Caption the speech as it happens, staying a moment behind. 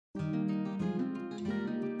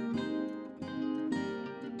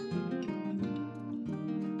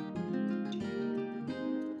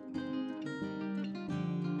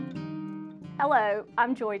Hello,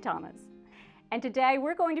 I'm Joy Thomas, and today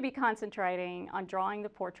we're going to be concentrating on drawing the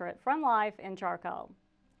portrait from life in charcoal.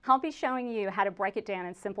 I'll be showing you how to break it down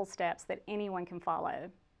in simple steps that anyone can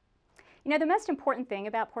follow. You know, the most important thing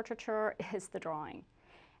about portraiture is the drawing,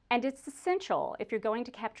 and it's essential if you're going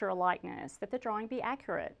to capture a likeness that the drawing be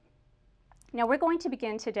accurate. Now we're going to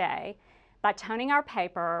begin today by toning our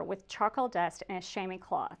paper with charcoal dust and a chamois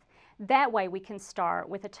cloth. That way we can start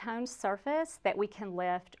with a toned surface that we can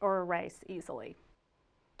lift or erase easily.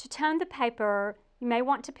 To tone the paper, you may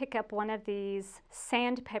want to pick up one of these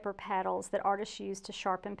sandpaper paddles that artists use to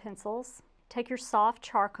sharpen pencils. Take your soft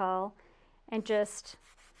charcoal and just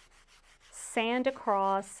sand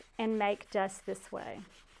across and make dust this way.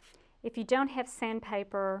 If you don't have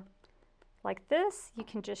sandpaper like this, you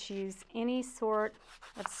can just use any sort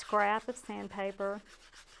of scrap of sandpaper.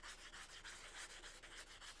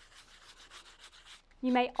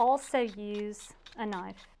 You may also use a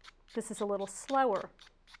knife. This is a little slower.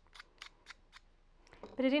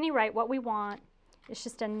 But at any rate, what we want is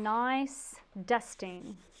just a nice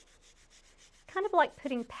dusting, kind of like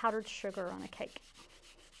putting powdered sugar on a cake.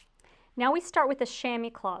 Now we start with the chamois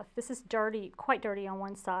cloth. This is dirty, quite dirty on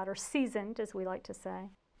one side, or seasoned as we like to say.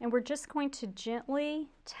 And we're just going to gently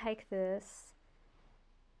take this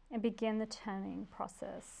and begin the toning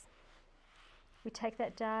process. We take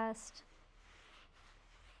that dust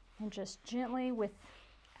and just gently,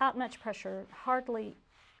 without much pressure, hardly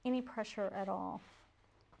any pressure at all,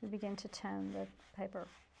 we begin to tone the paper.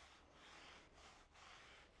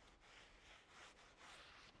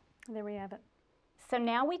 There we have it. So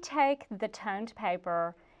now we take the toned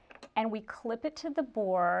paper and we clip it to the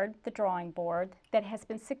board, the drawing board, that has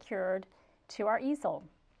been secured to our easel.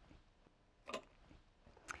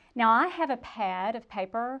 Now I have a pad of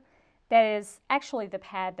paper that is actually the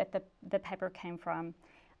pad that the paper came from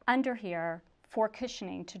under here for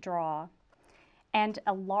cushioning to draw, and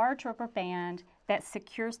a large rubber band that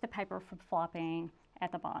secures the paper from flopping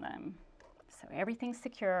at the bottom. So everything's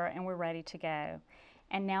secure and we're ready to go.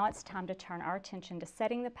 And now it's time to turn our attention to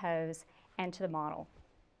setting the pose and to the model.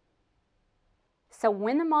 So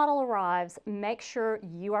when the model arrives, make sure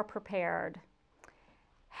you are prepared.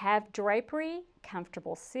 Have drapery,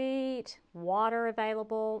 comfortable seat, water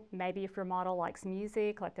available. Maybe if your model likes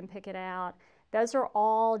music, let them pick it out. Those are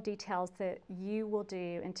all details that you will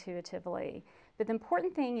do intuitively. But the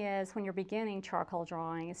important thing is, when you're beginning charcoal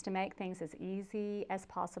drawing, is to make things as easy as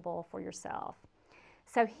possible for yourself.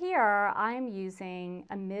 So here I'm using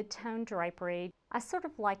a mid-tone drapery. I sort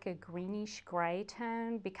of like a greenish gray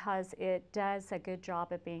tone because it does a good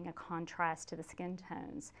job of being a contrast to the skin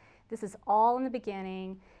tones. This is all in the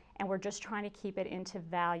beginning and we're just trying to keep it into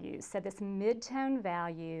values. So this mid-tone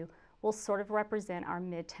value will sort of represent our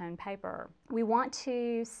mid-tone paper. We want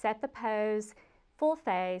to set the pose, full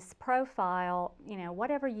face, profile,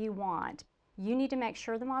 whatever you want. You need to make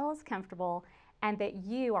sure the model is comfortable and that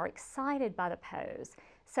you are excited by the pose.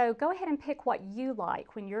 So go ahead and pick what you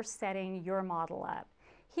like when you're setting your model up.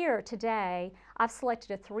 Here today, I've selected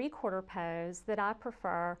a 3/4 pose that I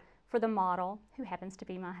prefer for the model, who happens to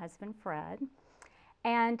be my husband, Fred.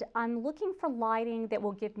 And I'm looking for lighting that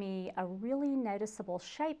will give me a really noticeable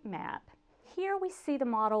shape map. Here we see the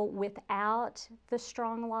model without the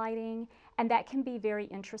strong lighting, and that can be very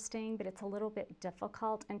interesting, but it's a little bit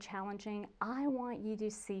difficult and challenging. I want you to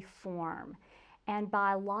see form. And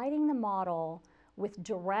by lighting the model with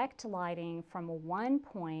direct lighting from one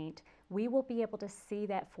point, we will be able to see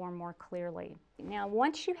that form more clearly. Now,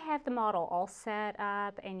 once you have the model all set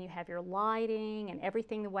up and you have your lighting and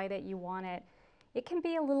everything the way that you want it, it can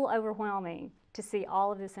be a little overwhelming to see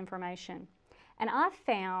all of this information. And I've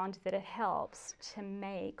found that it helps to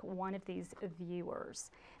make one of these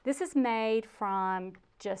viewers. This is made from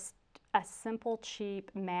just a simple,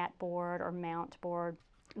 cheap mat board or mount board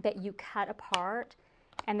that you cut apart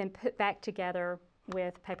and then put back together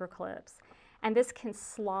with paper clips. And this can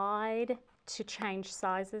slide to change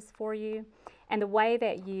sizes for you. And the way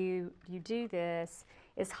that you do this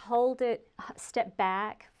is hold it, step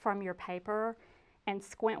back from your paper and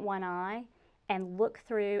squint one eye and look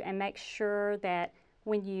through and make sure that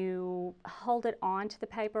when you hold it onto the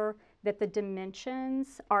paper that the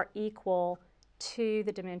dimensions are equal to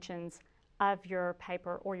the dimensions of your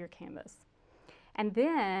paper or your canvas. And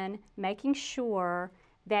then making sure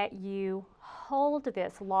that you hold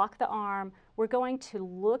this, lock the arm. We're going to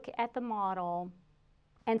look at the model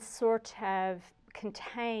and sort of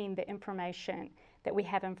contain the information that we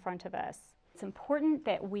have in front of us. It's important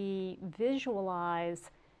that we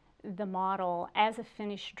visualize the model as a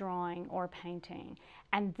finished drawing or painting,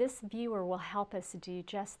 and this viewer will help us do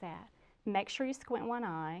just that. Make sure you squint one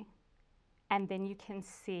eye and then you can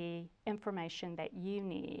see information that you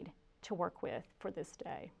need to work with for this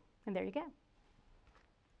day. And there you go.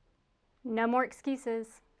 No more excuses.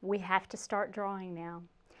 We have to start drawing now.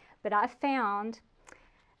 But I found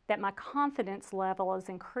that my confidence level is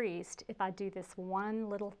increased if I do this one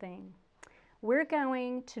little thing. We're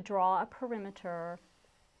going to draw a perimeter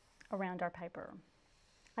around our paper.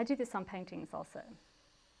 I do this on paintings also.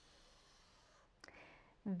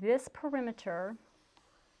 This perimeter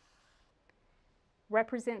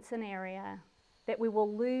represents an area that we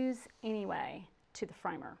will lose anyway to the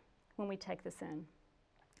framer when we take this in.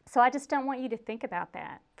 So I just don't want you to think about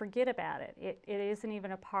that. Forget about it. It isn't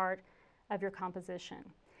even a part of your composition.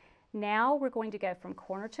 Now we're going to go from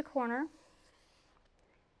corner to corner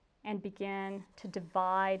and begin to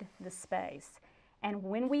divide the space. And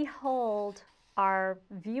when we hold our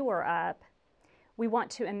viewer up, we want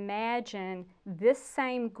to imagine this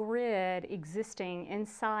same grid existing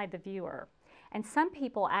inside the viewer. And some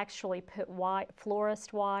people actually put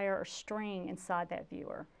florist wire or string inside that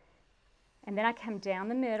viewer. And then I come down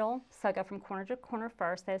the middle, so I go from corner to corner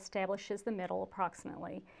first. That establishes the middle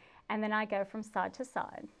approximately. And then I go from side to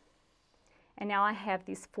side. And now I have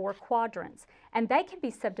these 4 quadrants. And they can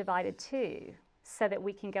be subdivided too, so that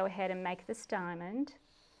we can go ahead and make this diamond.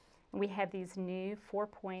 And we have these new 4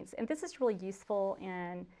 points. And this is really useful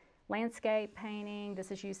in landscape painting. This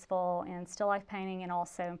is useful in still life painting and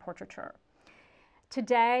also in portraiture.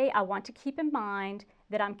 Today, I want to keep in mind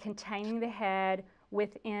that I'm containing the head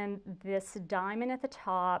within this diamond at the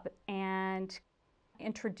top and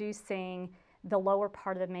introducing the lower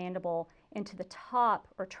part of the mandible into the top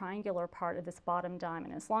or triangular part of this bottom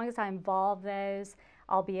diamond. As long as I involve those,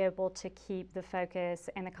 I'll be able to keep the focus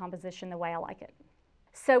and the composition the way I like it.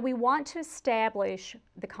 So we want to establish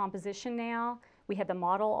the composition now. We have the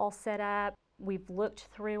model all set up. We've looked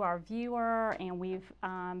through our viewer and we've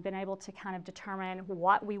been able to kind of determine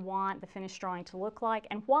what we want the finished drawing to look like.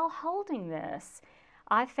 And while holding this,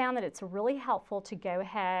 I found that it's really helpful to go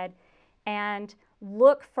ahead and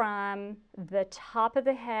look from the top of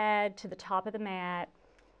the head to the top of the mat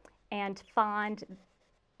and find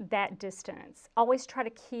that distance. Always try to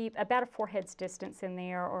keep about a 4 heads distance in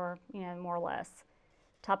there, or more or less.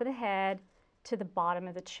 Top of the head to the bottom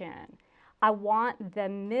of the chin. I want the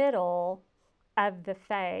middle of the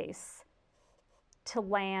face to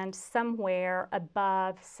land somewhere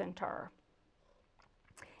above center.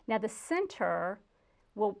 Now the center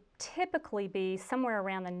will typically be somewhere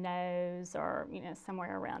around the nose or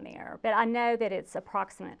somewhere around there, but I know that it's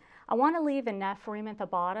approximate. I want to leave enough room at the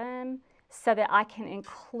bottom so that I can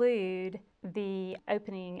include the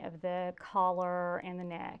opening of the collar and the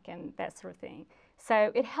neck and that sort of thing.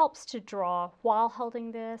 So it helps to draw while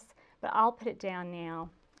holding this, but I'll put it down now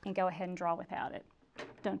and go ahead and draw without it.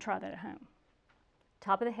 Don't try that at home.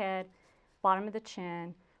 Top of the head, bottom of the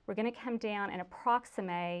chin. We're going to come down and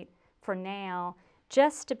approximate, for now,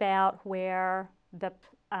 just about where the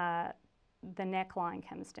neckline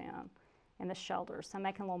comes down and the shoulders. So I'm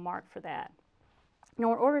making a little mark for that.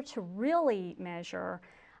 Now in order to really measure,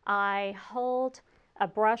 I hold a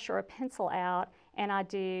brush or a pencil out and I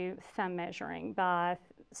do thumb measuring by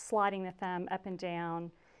sliding the thumb up and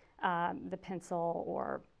down the pencil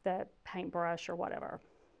or the paintbrush or whatever.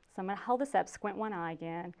 So I'm going to hold this up, squint one eye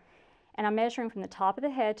again, and I'm measuring from the top of the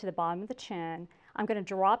head to the bottom of the chin. I'm going to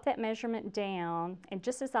drop that measurement down, and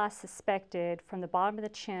just as I suspected, from the bottom of the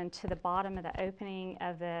chin to the bottom of the opening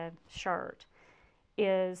of the shirt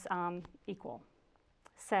is equal.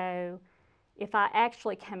 So if I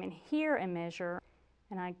actually come in here and measure,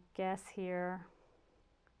 and I guess here,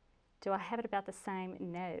 do I have it about the same?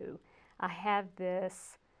 No. I have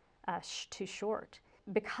this too short.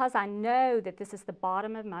 Because I know that this is the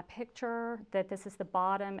bottom of my picture, that this is the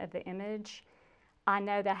bottom of the image, I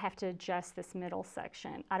know that I have to adjust this middle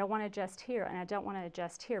section. I don't want to adjust here, and I don't want to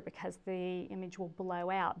adjust here because the image will blow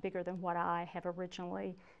out bigger than what I have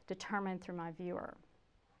originally determined through my viewer.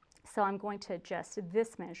 So I'm going to adjust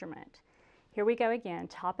this measurement. Here we go again.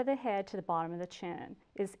 Top of the head to the bottom of the chin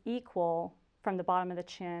is equal from the bottom of the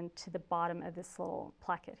chin to the bottom of this little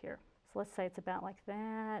placket here. So let's say it's about like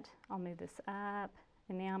that. I'll move this up.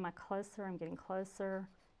 And now am I closer? I'm getting closer.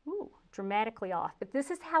 Ooh, dramatically off. But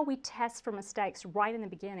this is how we test for mistakes right in the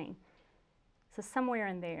beginning. So somewhere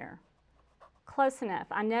in there. Close enough.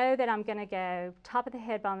 I know that I'm going to go top of the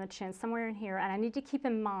head, bottom of the chin, somewhere in here. And I need to keep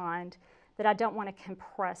in mind that I don't want to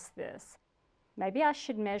compress this. Maybe I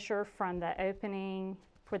should measure from the opening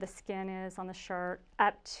where the skin is on the shirt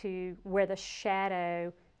up to where the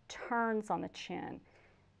shadow turns on the chin.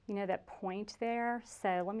 You know that point there?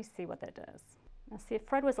 So let me see what that does. Now see, if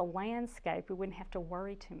Fred was a landscape, we wouldn't have to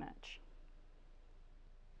worry too much.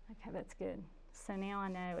 Okay, that's good. So now I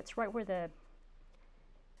know it's right where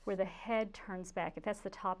the head turns back. If that's the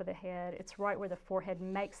top of the head, it's right where the forehead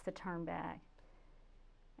makes the turn back.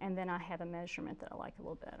 And then I have a measurement that I like a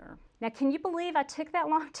little better. Now, can you believe I took that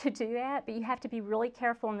long to do that? But you have to be really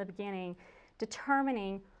careful in the beginning,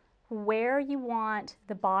 determining where you want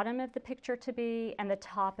the bottom of the picture to be and the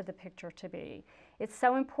top of the picture to be. It's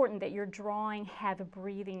so important that your drawing have a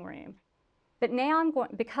breathing room. But now I'm going,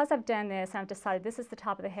 because I've done this, I've decided this is the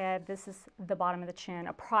top of the head, this is the bottom of the chin.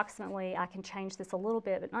 Approximately, I can change this a little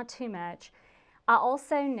bit, but not too much. I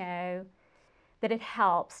also know that it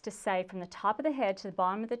helps to say from the top of the head to the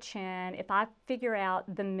bottom of the chin, if I figure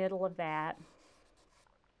out the middle of that,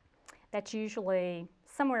 that's usually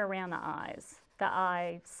somewhere around the eyes. The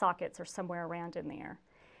eye sockets are somewhere around in there.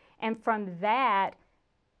 And from that,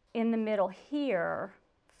 in the middle here,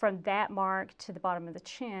 from that mark to the bottom of the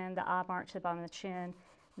chin, the eye mark to the bottom of the chin,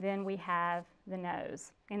 then we have the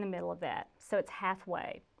nose in the middle of that. So it's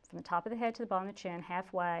halfway. From the top of the head to the bottom of the chin,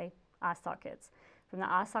 halfway, eye sockets. From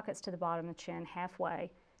the eye sockets to the bottom of the chin, halfway,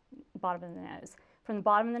 bottom of the nose. From the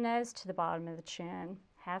bottom of the nose to the bottom of the chin,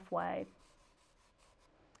 halfway,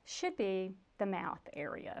 should be the mouth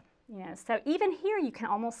area. You know, so even here you can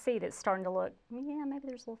almost see that it's starting to look, yeah, maybe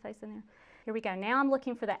there's a little face in there. Here we go. Now I'm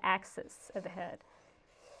looking for the axis of the head.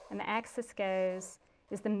 And the axis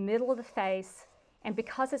is the middle of the face, and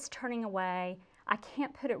because it's turning away, I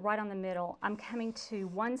can't put it right on the middle. I'm coming to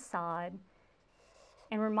one side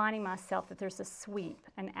and reminding myself that there's a sweep,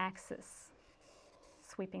 an axis,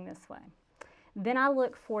 sweeping this way. Then I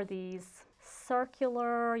look for these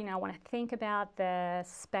circular, you know, I want to think about the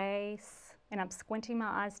space, and I'm squinting my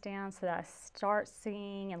eyes down so that I start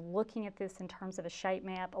seeing and looking at this in terms of a shape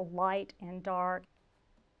map, a light and dark.